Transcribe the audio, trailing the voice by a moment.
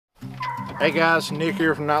Hey guys, Nick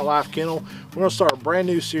here from Nightlife Kennel. We're going to start a brand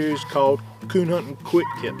new series called Coon Hunting Quick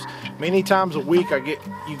Tips. Many times a week I get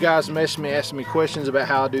you guys messaging me, asking me questions about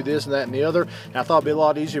how I do this and that and the other. And I thought it'd be a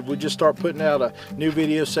lot easier if we just start putting out a new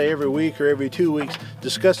video, say every week or every 2 weeks,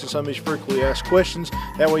 discussing some of these frequently asked questions.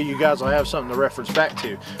 That way you guys will have something to reference back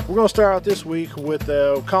to. We're going to start out this week with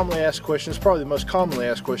commonly asked questions. Probably the most commonly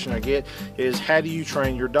asked question I get is, how do you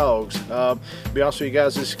train your dogs? To be honest with you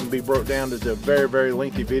guys, this can be broke down into a very, very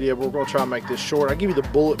lengthy video, but we're going to try and make this short. I'll give you the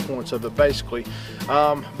bullet points of it basically.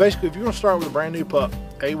 Basically, if you're going to start with a brand new pup,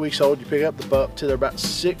 8 weeks old, you pick up the pup till they're about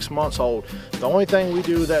 6 months old. The only thing we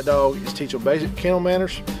do with that dog is teach them basic kennel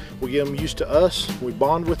manners. We get them used to us. We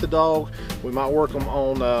bond with the dog. We might work them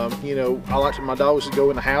on, I like my dogs to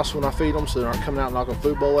go in the house when I feed them, so they're not coming out and knocking a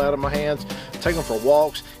food bowl out of my hands. Take them for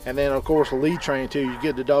walks, and then of course lead training too. You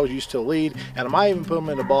get the dogs used to a lead, and I might even put them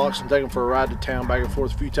in a box and take them for a ride to town back and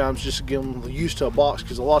forth a few times just to get them used to a box,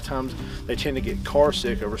 because a lot of times they tend to get car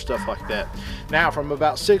sick over stuff like that. Now, from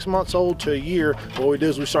about 6 months old to a year, what we do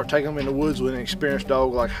is we start taking them in the woods with an experienced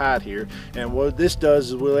dog like Hyde here. And what this does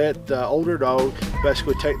is we let the older dog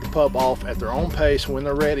basically take the pup off at their own pace when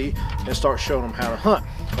they're ready and start showing them how to hunt.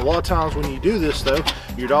 A lot of times when you do this though,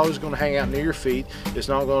 your dog is going to hang out near your feet. It's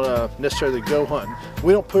not going to necessarily go hunting.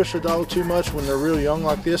 We don't push the dog too much when they're real young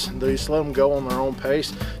like this. They just let them go on their own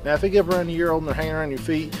pace. Now if they get around a year old and they're hanging around your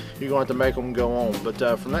feet, you're going to have to make them go on.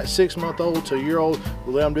 But from that 6 month old to a year old,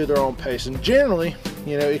 we let them do their own pace. And generally,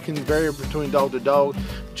 it can vary between dog to dog,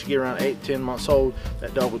 but you get around 8-10 months old,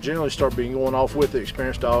 that dog will generally start being going off with the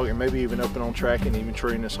experienced dog, and maybe even up and on track and even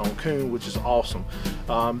treating this on Coon, which is awesome.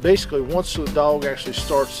 Basically, once the dog actually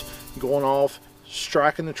starts going off,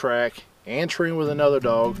 striking the track, and treeing with another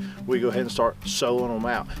dog, we go ahead and start soloing them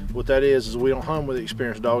out. What that is we don't hunt with the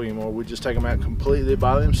experienced dog anymore. We just take them out completely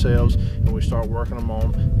by themselves, and we start working them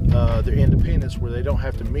on their independence, where they don't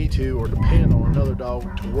have to me too or depend on another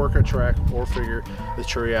dog to work a track or figure the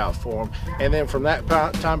tree out for them. And then from that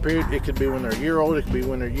time period, it could be when they're a year old, it could be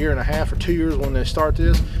when they're a year and a half or 2 years when they start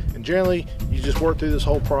this. And generally, you just work through this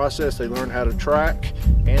whole process. They learn how to track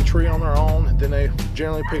and tree on their own. Then they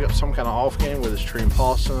generally pick up some kind of off game, whether it's treeing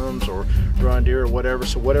possums or run deer or whatever.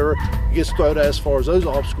 So whatever gets thrown as far as those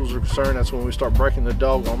obstacles are concerned, that's when we start breaking the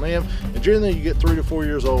dog on them. And generally, you get 3 to 4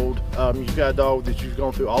 years old, you've got a dog that you've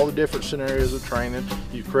gone through all the different scenarios of training.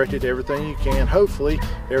 You've corrected everything you can. Hopefully,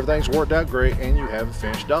 everything's worked out great, and you have a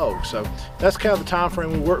finished dog. So that's kind of the time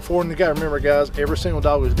frame we work for. And you got to remember, guys, every single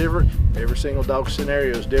dog is different. Every single dog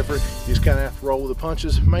scenario is different. You just kind of have to roll with the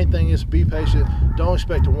punches. Main thing is be patient. Don't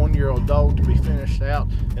expect a 1-year-old dog to be finished out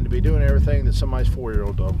and to be doing everything that somebody's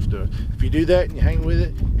 4-year-old dog is doing. If you do that and you hang with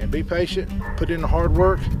it and be patient, put in the hard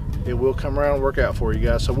work, it will come around and work out for you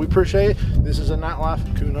guys. So we appreciate it. This is a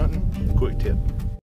Nightlife Coon Hunting Quick Tip.